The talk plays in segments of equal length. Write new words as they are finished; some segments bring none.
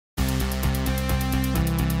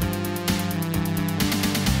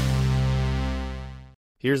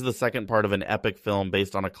Here's the second part of an epic film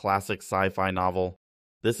based on a classic sci-fi novel.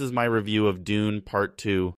 This is my review of Dune Part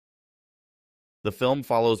 2. The film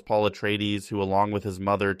follows Paul Atreides, who along with his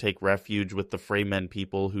mother take refuge with the Fremen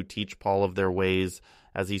people who teach Paul of their ways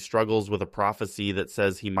as he struggles with a prophecy that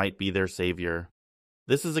says he might be their savior.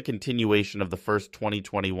 This is a continuation of the first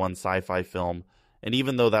 2021 sci-fi film, and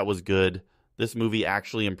even though that was good, this movie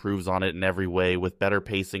actually improves on it in every way with better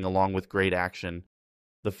pacing along with great action.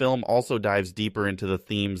 The film also dives deeper into the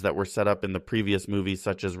themes that were set up in the previous movies,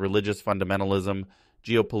 such as religious fundamentalism,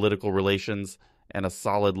 geopolitical relations, and a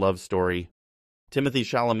solid love story. Timothée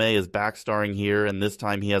Chalamet is back starring here, and this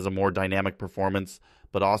time he has a more dynamic performance,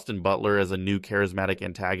 but Austin Butler as a new charismatic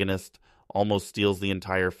antagonist almost steals the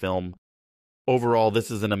entire film. Overall,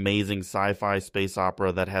 this is an amazing sci-fi space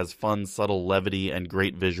opera that has fun, subtle levity and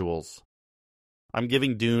great visuals. I'm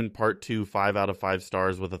giving Dune Part 2 5 out of 5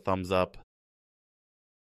 stars with a thumbs up.